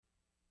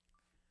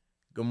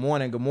Good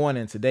morning. Good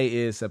morning. Today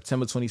is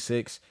September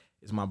 26th.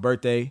 It's my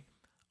birthday.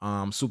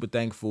 Super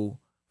thankful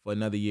for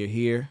another year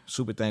here.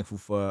 Super thankful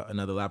for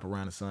another lap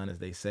around the sun, as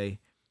they say.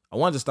 I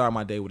wanted to start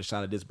my day with a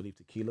shot of Disbelief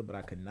tequila, but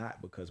I could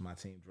not because my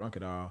team drunk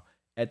it all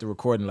at the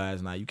recording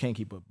last night. You can't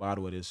keep a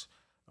bottle of this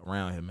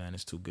around here, man.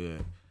 It's too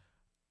good.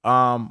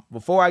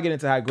 Before I get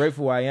into how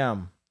grateful I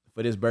am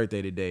for this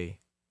birthday today,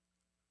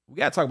 we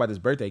gotta talk about this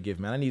birthday gift,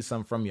 man. I need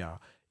something from y'all.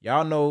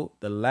 Y'all know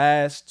the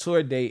last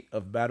tour date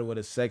of Battle of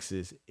the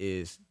Sexes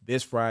is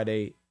this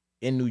Friday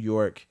in New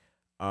York,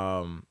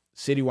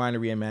 City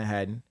Winery in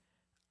Manhattan.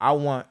 I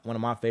want one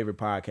of my favorite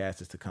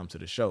podcasters to come to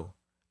the show.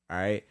 All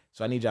right.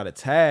 So I need y'all to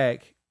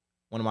tag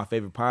one of my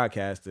favorite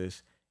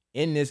podcasters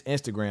in this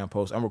Instagram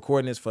post. I'm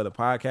recording this for the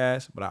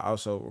podcast, but I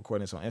also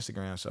recording this on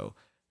Instagram. So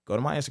go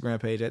to my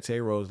Instagram page at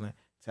Terry Roseland,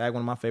 tag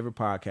one of my favorite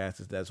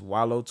podcasters. That's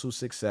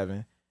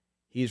Wallow267.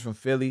 He's from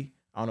Philly.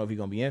 I don't know if he's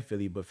going to be in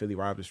Philly, but Philly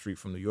right up the street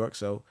from New York.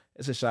 So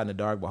it's a shot in the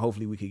dark, but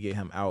hopefully we could get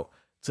him out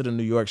to the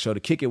New York show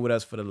to kick it with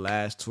us for the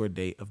last tour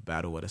date of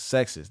Battle of the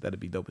Sexes. That'd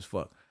be dope as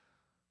fuck.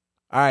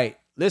 All right.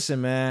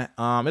 Listen, man.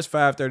 It's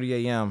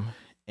 5:30 a.m.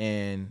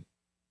 and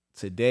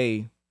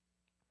today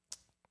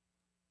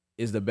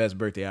is the best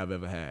birthday I've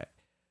ever had.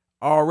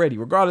 Already,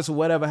 regardless of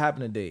whatever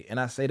happened today. And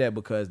I say that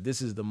because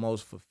this is the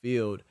most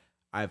fulfilled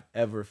I've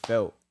ever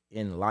felt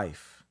in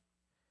life.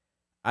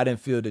 I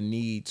didn't feel the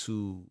need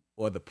to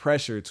or the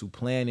pressure to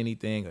plan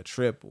anything, a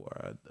trip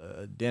or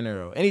a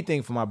dinner or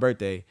anything for my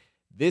birthday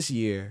this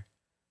year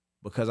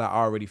because I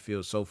already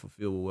feel so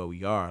fulfilled with where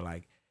we are.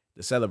 Like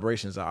the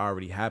celebrations are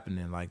already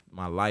happening. Like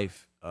my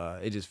life,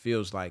 it just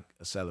feels like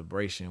a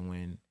celebration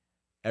when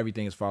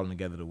everything is falling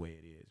together the way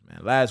it is,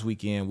 man. Last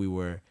weekend we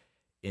were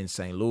in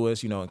St.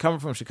 Louis, and coming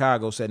from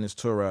Chicago, setting this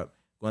tour up,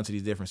 going to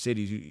these different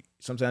cities,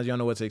 sometimes you don't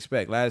know what to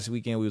expect. Last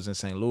weekend we was in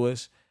St.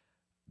 Louis.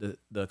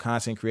 The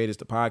content creators,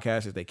 the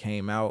podcasters, they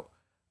came out.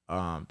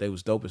 They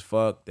was dope as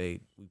fuck.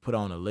 We put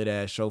on a lit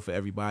ass show for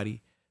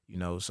everybody,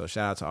 so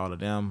shout out to all of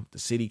them. The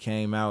city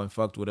came out and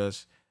fucked with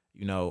us,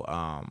 the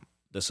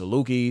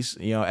Salukis,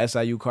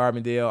 SIU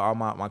Carbondale, all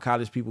my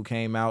college people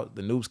came out.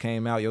 The Noops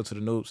came out, yo to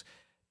the Noops.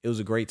 It was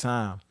a great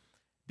time.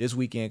 This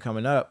weekend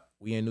coming up,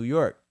 we in New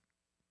York.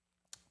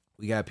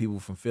 We got people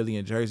from Philly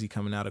and Jersey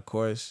coming out, of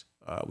course.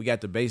 We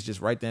got the base just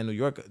right there in New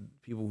York.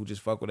 People who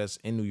just fuck with us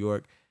in New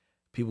York.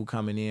 People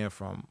coming in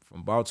from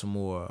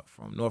Baltimore,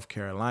 from North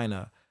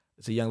Carolina.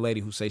 It's a young lady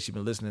who says she's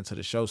been listening to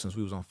the show since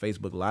we was on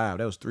Facebook Live.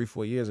 That was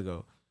 3-4 years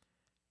ago.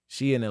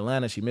 She in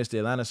Atlanta. She missed the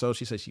Atlanta show.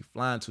 She said she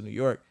flying to New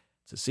York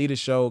to see the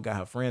show. Got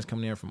her friends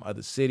coming in from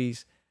other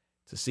cities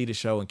to see the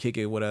show and kick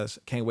it with us.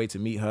 Can't wait to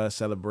meet her,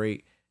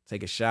 celebrate,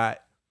 take a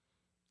shot.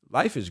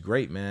 Life is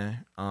great,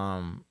 man.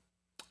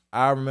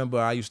 I remember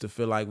I used to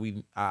feel like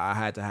I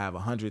had to have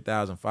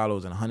 100,000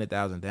 followers and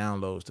 100,000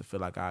 downloads to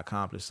feel like I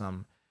accomplished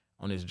something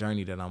on this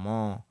journey that I'm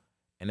on.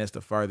 And that's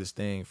the furthest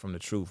thing from the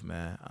truth,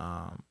 man.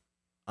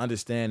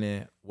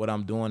 Understanding what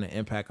I'm doing, the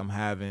impact I'm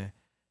having,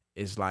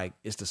 is like,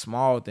 it's the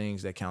small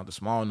things that count, the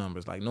small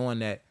numbers. Like knowing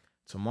that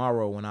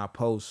tomorrow when I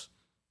post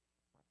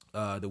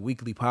the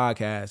weekly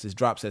podcast, it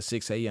drops at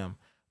 6 a.m.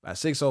 By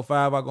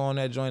 6:05, I go on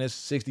that joint, there's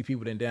 60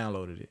 people that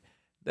downloaded it.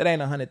 That ain't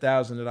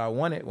 100,000 that I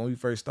wanted when we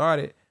first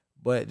started,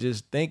 but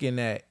just thinking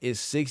that it's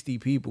 60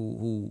 people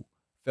who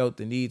felt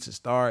the need to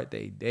start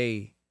their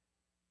day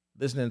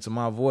listening to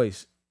my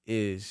voice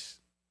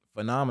is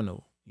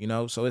phenomenal,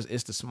 So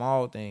it's the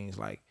small things,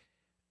 like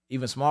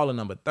even smaller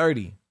number,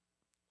 30.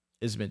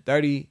 It's been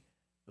 30,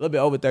 a little bit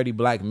over 30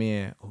 black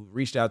men who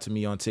reached out to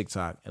me on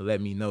TikTok and let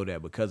me know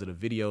that because of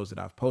the videos that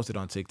I've posted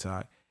on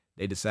TikTok,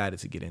 they decided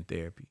to get in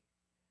therapy.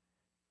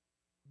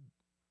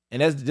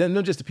 And that's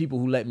them just the people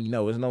who let me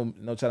know. There's no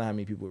telling how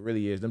many people it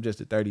really is. Them just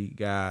the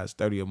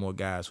 30 or more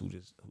guys who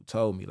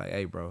told me, like,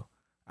 hey, bro,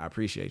 I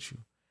appreciate you.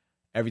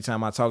 Every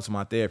time I talk to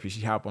my therapist,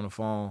 she hop on the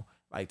phone,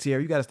 like,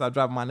 Terry, you got to stop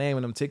dropping my name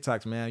in them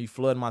TikToks, man. You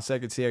flooding my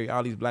secretary,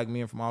 all these black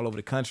men from all over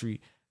the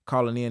country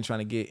calling in trying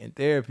to get in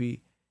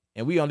therapy.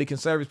 And we only can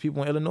service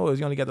people in Illinois.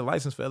 We only got the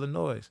license for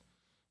Illinois.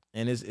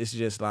 And it's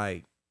just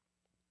like,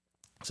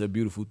 it's a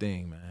beautiful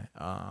thing,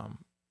 man.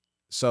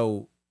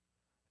 So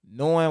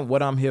knowing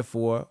what I'm here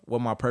for,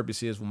 what my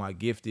purpose is, what my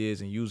gift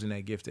is, and using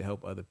that gift to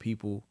help other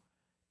people,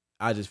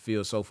 I just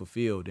feel so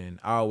fulfilled. And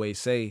I always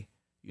say,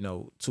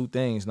 two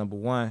things. Number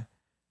one,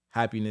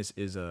 happiness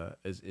is a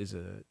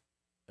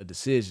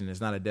decision.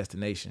 It's not a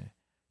destination.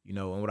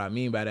 And what I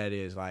mean by that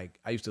is, like,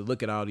 I used to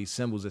look at all these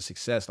symbols of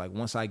success. Like,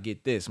 once I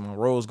get this, my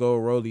rose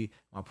gold rollie,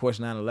 my Porsche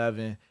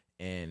 911,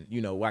 and,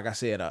 like I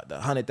said, the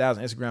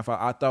 100,000 Instagram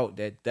followers, I thought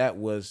that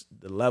was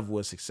the level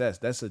of success.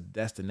 That's a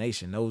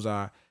destination.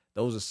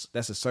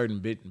 That's a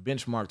certain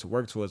benchmark to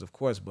work towards, of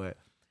course. But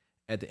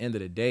at the end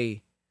of the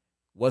day,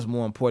 what's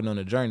more important on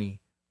the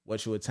journey?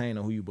 What you attain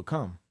or who you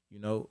become?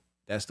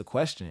 That's the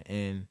question.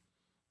 And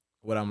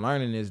what I'm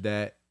learning is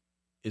that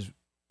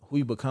who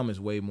you become is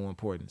way more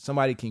important.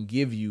 Somebody can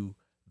give you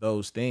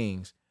those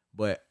things,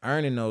 but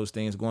earning those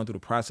things, going through the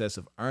process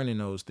of earning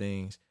those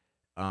things,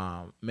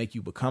 make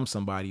you become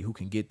somebody who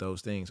can get those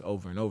things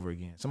over and over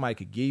again. Somebody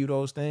could give you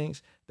those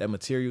things, that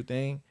material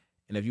thing,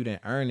 And if you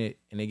didn't earn it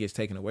and it gets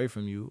taken away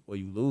from you or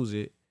you lose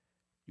it,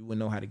 you wouldn't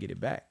know how to get it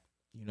back.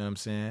 You know what I'm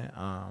saying?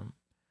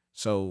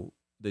 So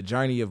the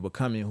journey of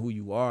becoming who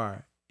you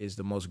are is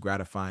the most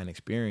gratifying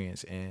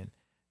experience. And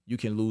you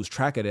can lose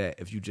track of that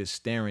if you just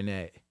staring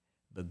at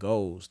the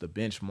goals, the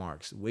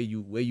benchmarks, where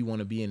you want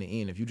to be in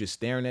the end. If you just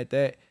staring at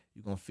that,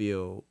 you're gonna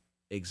feel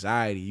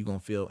anxiety, you're gonna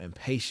feel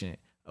impatient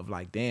of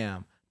like,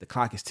 damn, the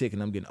clock is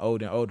ticking, I'm getting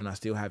older and older and I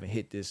still haven't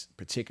hit this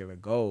particular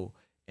goal.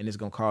 And it's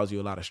gonna cause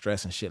you a lot of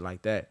stress and shit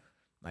like that.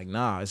 Like,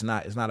 nah, it's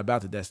not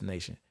about the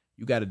destination.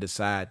 You gotta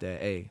decide that,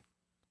 hey,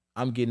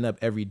 I'm getting up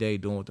every day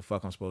doing what the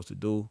fuck I'm supposed to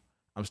do.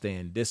 I'm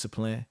staying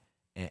disciplined,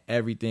 and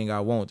everything I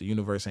want, the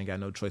universe ain't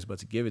got no choice but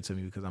to give it to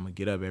me because I'm gonna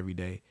get up every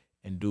day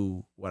and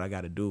do what I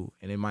got to do.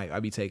 And I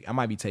might be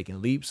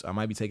taking leaps, I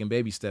might be taking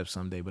baby steps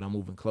someday, but I'm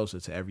moving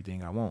closer to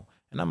everything I want,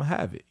 and I'm gonna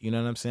have it. You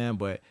know what I'm saying?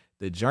 But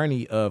the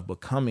journey of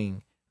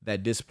becoming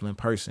that disciplined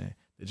person,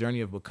 the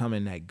journey of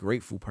becoming that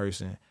grateful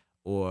person,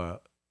 or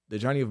the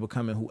journey of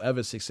becoming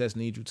whoever success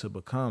needs you to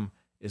become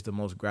is the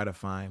most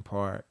gratifying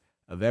part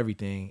of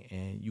everything.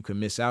 And you can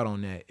miss out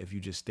on that if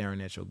you're just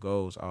staring at your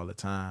goals all the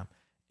time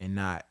and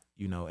not,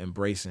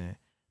 embracing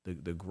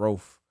the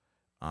growth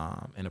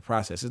in the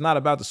process. It's not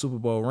about the Super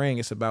Bowl ring.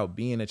 It's about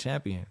being a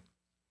champion,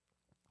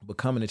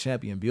 becoming a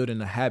champion, building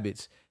the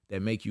habits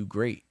that make you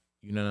great.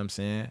 You know what I'm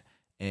saying?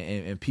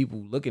 And people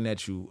looking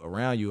at you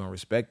around you and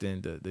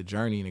respecting the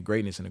journey and the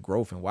greatness and the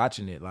growth and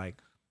watching it,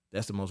 like,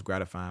 that's the most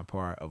gratifying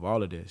part of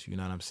all of this. You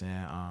know what I'm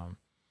saying?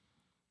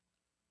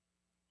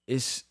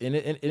 It's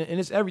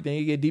it's everything.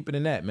 You get deeper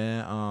than that,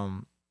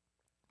 man.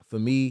 For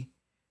me,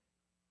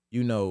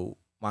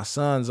 my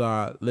sons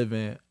are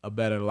living a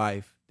better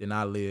life than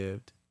I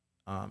lived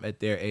at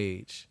their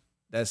age.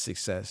 That's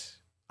success.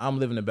 I'm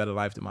living a better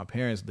life than my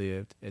parents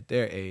lived at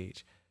their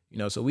age.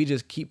 So we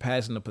just keep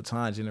passing the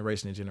baton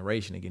generation to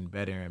generation and getting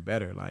better and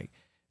better. Like,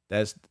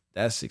 that's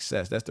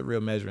success. That's the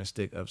real measuring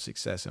stick of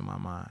success in my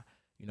mind.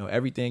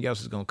 Everything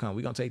else is gonna come.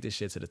 We're gonna take this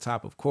shit to the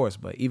top, of course,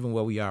 but even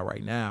where we are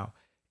right now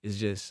is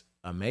just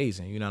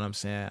amazing. You know what I'm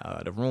saying?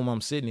 The room I'm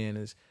sitting in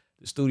is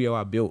the studio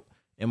I built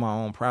in my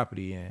own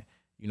property, and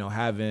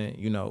having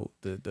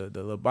the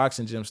little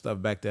boxing gym stuff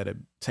back there to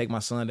take my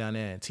son down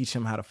there and teach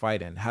him how to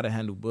fight and how to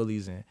handle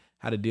bullies and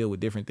how to deal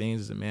with different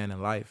things as a man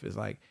in life is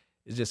like,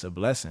 it's just a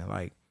blessing.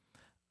 Like,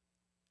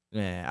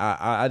 man,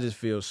 I just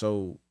feel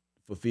so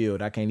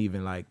fulfilled. I can't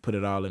even like put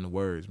it all into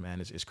words, man.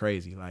 It's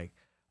crazy. Like,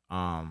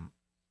 and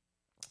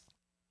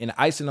the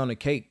icing on the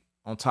cake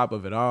on top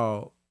of it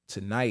all,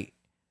 tonight,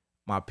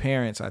 my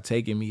parents are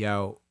taking me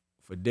out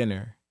for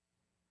dinner.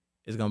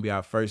 It's going to be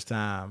our first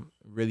time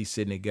really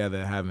sitting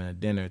together, having a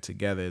dinner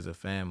together as a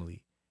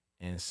family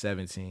in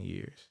 17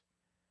 years.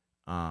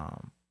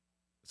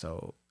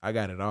 So I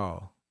got it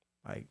all.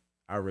 Like,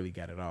 I really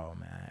got it all,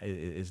 man.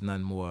 It's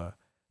nothing more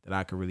that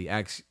I could really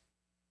ask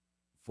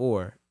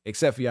for,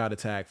 except for y'all to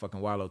tag fucking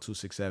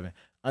Wallow267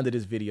 under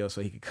this video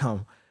so he could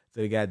come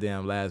to the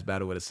goddamn last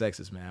battle with the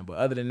sexist, man. But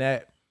other than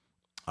that,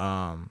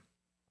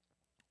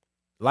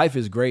 life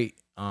is great.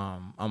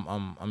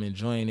 I'm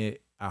enjoying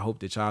it. I hope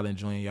that y'all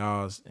enjoying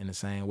y'all's in the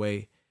same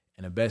way.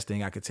 And the best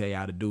thing I could tell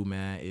y'all to do,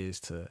 man, is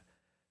to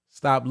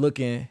stop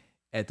looking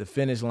at the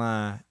finish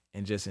line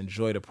and just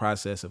enjoy the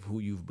process of who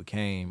you've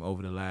became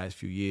over the last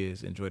few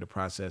years. Enjoy the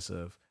process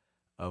of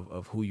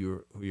who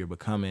you're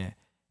becoming,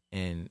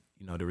 and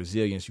the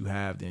resilience you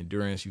have, the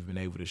endurance you've been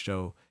able to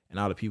show, and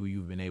all the people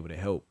you've been able to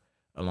help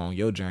along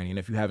your journey. And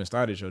if you haven't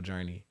started your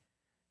journey,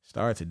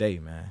 start today,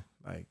 man.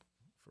 Like,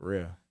 for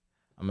real.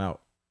 I'm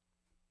out.